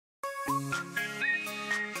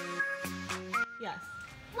Yes.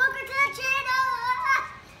 Look at the channel!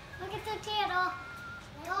 Look at the channel.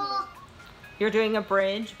 No. You're doing a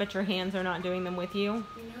bridge, but your hands are not doing them with you? No.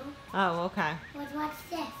 Oh, okay. What's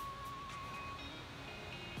this?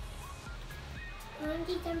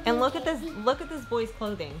 And look at this boy's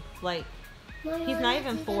clothing. Like, he's not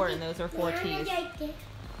even 4 and those are 4 T's.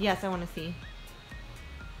 Yes, I want to see.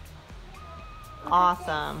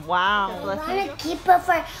 Awesome. Wow. I want to keep it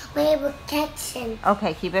for my protection.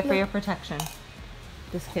 Okay, keep it for your protection.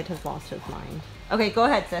 This kid has lost his mind. Okay, go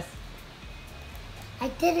ahead, sis. I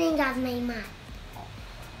didn't have my mind.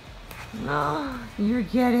 Oh, you're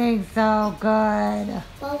getting so good.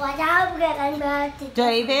 Well, what I'm going to do.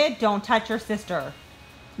 David, don't touch your sister.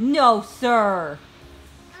 No, sir.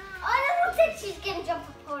 I don't think she's going to jump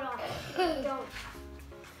a pole on. Don't.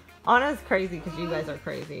 Anna's crazy because you guys are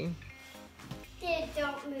crazy. Dude,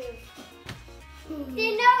 don't move. Dude, no,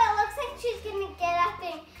 it looks like she's going to get up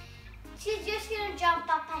and she's just going to jump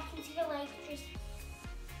up. I can see her legs just...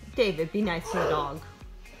 David, be nice to the dog.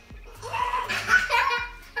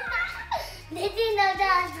 Did you know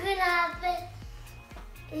that was going to happen?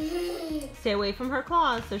 Stay away from her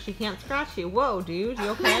claws so she can't scratch you. Whoa, dude, you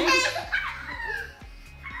okay?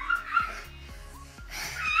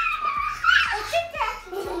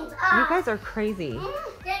 You guys are crazy.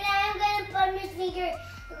 Then I'm going to put my finger,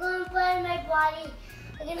 I'm going to put it in my body.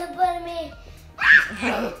 I'm going to put it in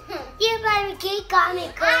my... You baby cake on me,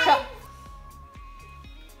 girl.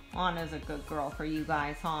 Anna's a good girl for you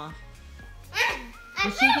guys, huh?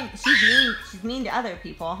 But she's mean to other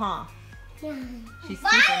people, huh? She's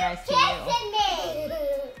super nice to you.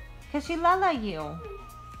 Because she lala you.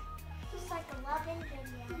 Just like a loving video.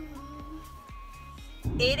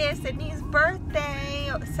 It is Sydney's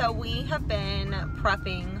birthday, so we have been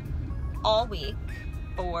prepping all week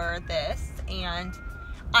for this, and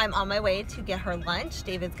I'm on my way to get her lunch.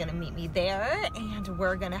 David's gonna meet me there, and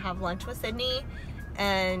we're gonna have lunch with Sydney,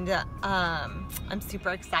 and I'm super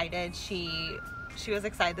excited. She was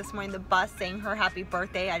excited this morning. The bus sang her happy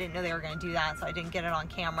birthday. I didn't know they were gonna do that, so I didn't get it on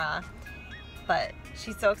camera, but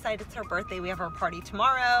she's so excited. It's her birthday. We have our party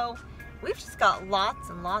tomorrow. We've just got lots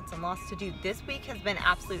and lots and lots to do. This week has been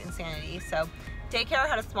absolute insanity. So daycare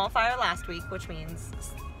had a small fire last week, which means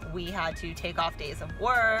we had to take off days of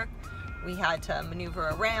work. We had to maneuver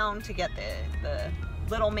around to get the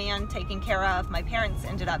little man taken care of. My parents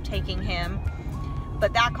ended up taking him,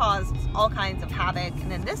 but that caused all kinds of havoc.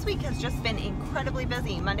 And then this week has just been incredibly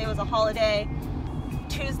busy. Monday was a holiday.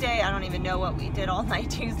 Tuesday, I don't even know what we did all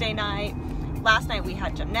night Tuesday night. Last night we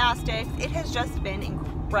had gymnastics. It has just been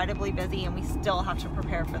incredibly busy, and we still have to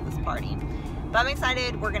prepare for this party. But I'm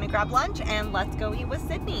excited. We're gonna grab lunch and let's go eat with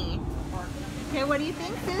Sydney. Okay, what do you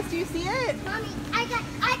think, sis? Do you see it? Mommy, I got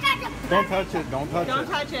the... Don't touch it. Don't touch it. Don't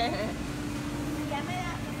touch it.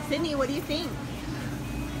 Sydney, what do you think?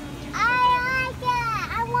 I like it.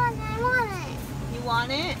 I want it. You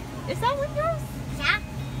want it? Is that one yours? Yeah.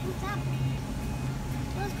 What's up?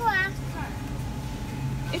 Let's go ask her.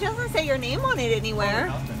 It doesn't say your name on it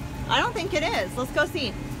anywhere. I don't think it is. Let's go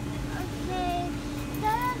see. Okay. It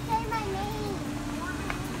doesn't say my name.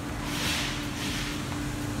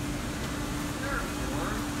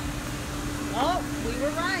 Oh, we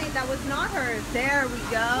were right. That was not hers. There we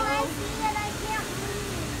go. I see it. I can't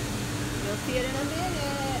move. You'll see it in a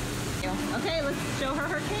minute. Okay, let's show her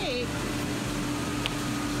her cake.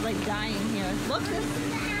 She's like dying here. Look, this.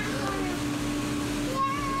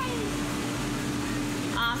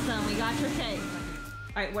 Awesome, we got your cake.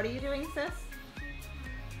 All right, what are you doing, sis?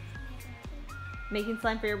 Making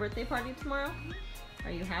slime for your birthday party tomorrow?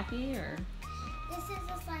 Are you happy, or? This is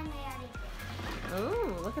the slime I already did.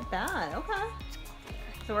 Oh, look at that. Okay.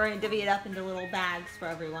 So we're gonna divvy it up into little bags for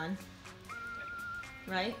everyone.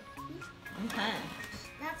 Right? Okay.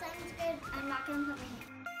 That slime's good. I'm not gonna put my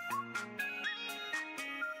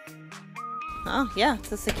hand. Oh, yeah,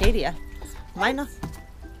 it's a cicada. Why not?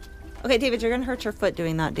 Okay, David, you're gonna hurt your foot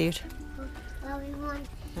doing that, dude. Well, we want...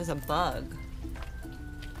 There's a bug.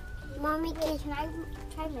 Mommy, can I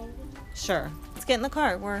try maybe? Sure. Let's get in the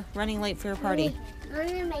car. We're running late for your party. I'm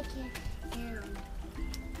gonna make it down.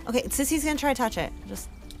 Okay, Sissy's gonna try to touch it. Just...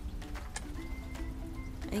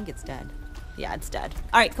 I think it's dead. Yeah, it's dead.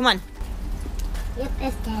 All right, come on. Yep,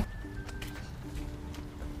 it's dead.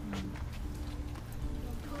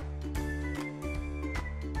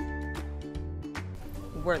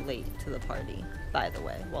 We're late to the party, by the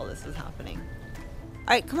way, while this is happening. All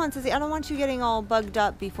right, come on, Sissy. I don't want you getting all bugged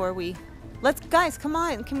up before we... Guys, come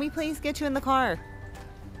on. Can we please get you in the car?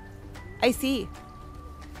 I see.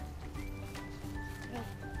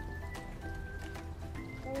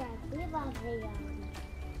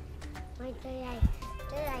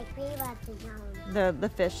 They're like peanuts and yum. The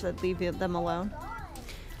fish that leave them alone.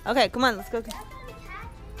 Okay, come on, let's go.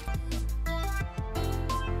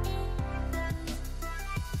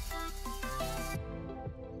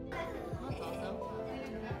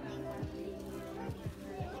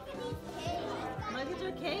 Look at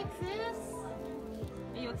your cake, sis.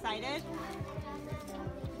 Are you excited?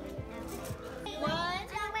 1,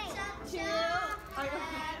 2,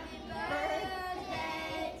 happy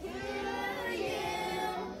birthday to you.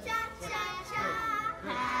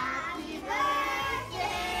 Happy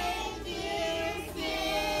birthday, dear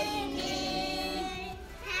Sydney.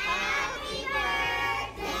 Happy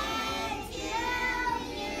birthday to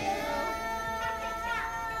you.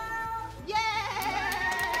 Yay!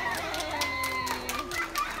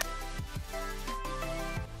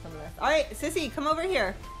 All right, Sissy, come over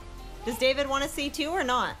here. Does David want to see too or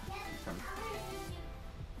not?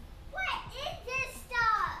 What is this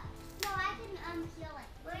stuff? No, I can unpeel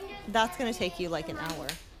it. That's going to take you like an hour.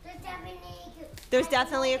 There's There's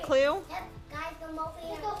definitely a clue? Yep, guys, come over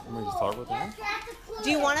here. Can we just talk with them? Do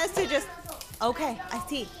you want us to just... Okay, I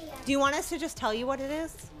see. Do you want us to just tell you what it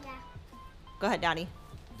is? Yeah. Go ahead, Daddy.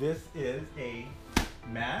 This is a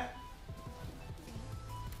mat.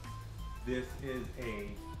 This is a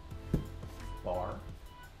bar.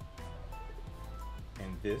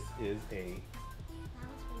 And this is a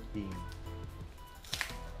beam.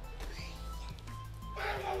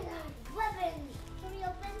 Can we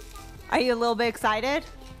open? Are you a little bit excited?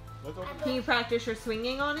 Let's open Can you practice your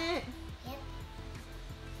swinging on it? Yep.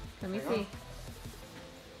 Let me Hang on. see.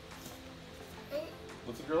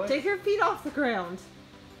 What's the girl? Take your feet off the ground.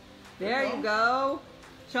 There you go.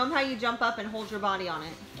 Show them how you jump up and hold your body on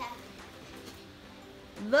it. Okay.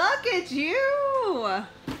 Look at you.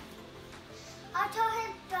 I'll tell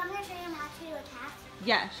him, I'm going to show him how to do a cast.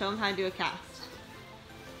 Yeah, show them how to do a cast.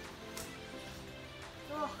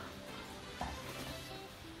 Oh.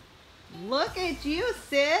 Look at you,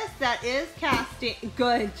 sis. That is casting.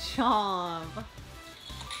 Good job.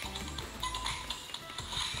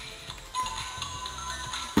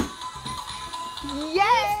 Yay!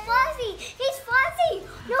 He's fuzzy. He's fuzzy.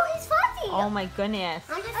 No, he's fuzzy. Oh my goodness.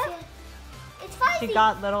 I'm just it's fuzzy. She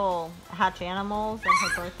got little hatch animals on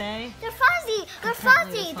her birthday. They're fuzzy. They're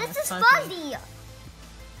Apparently fuzzy. this one This is is fuzzy. fuzzy.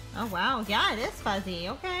 Oh wow, yeah, it is fuzzy.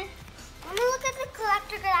 Okay. Let me look at the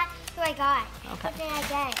collector that I got. Okay. What did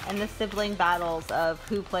I get? And the sibling battles of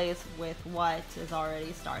who plays with what is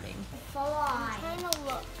already starting. I'm trying to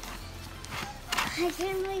look. I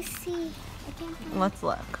can't really see. I can't find. Let's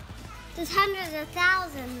look. There's hundreds of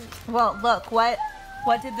thousands. Well, look, what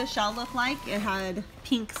did the shell look like? It had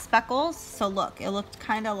pink speckles. So look, it looked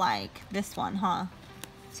kind of like this one, huh?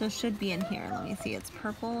 So it should be in here. Let me see. It's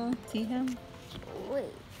purple. See him?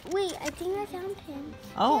 Wait, I think I found him.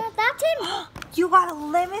 Oh. Yeah, that's him. You got a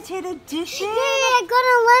limited edition? Yeah, I got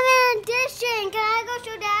a limited edition. Can I go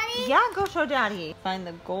show Daddy? Yeah, go show Daddy. Find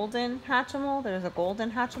the golden Hatchimal. There's a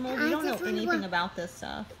golden Hatchimal. We I don't know just want anything one. about this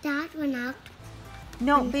stuff. That one out.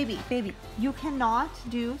 No, baby, you cannot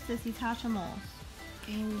do Sissy's Hatchimals.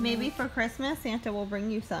 Maybe for Christmas, Santa will bring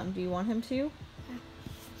you some. Do you want him to?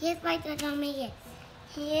 Here's what they told me is.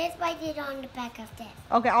 Here's what they did on the back of this.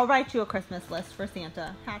 Okay, I'll write you a Christmas list for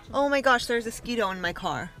Santa. Oh my gosh, there's a mosquito in my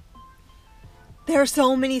car. There are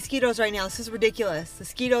so many mosquitoes right now. This is ridiculous. The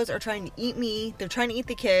mosquitoes are trying to eat me. They're trying to eat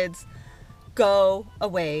the kids. Go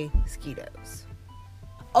away, mosquitoes.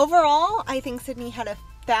 Overall, I think Sydney had a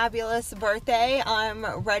fabulous birthday. I'm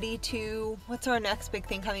ready to, what's our next big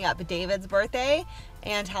thing coming up? David's birthday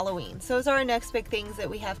and Halloween. So those are our next big things that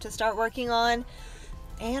we have to start working on.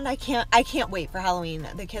 And I can't wait for Halloween.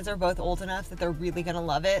 The kids are both old enough that they're really gonna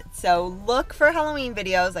love it. So look for Halloween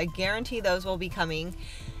videos. I guarantee those will be coming.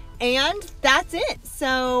 And that's it.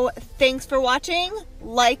 So thanks for watching.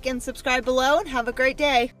 Like and subscribe below and have a great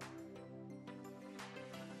day.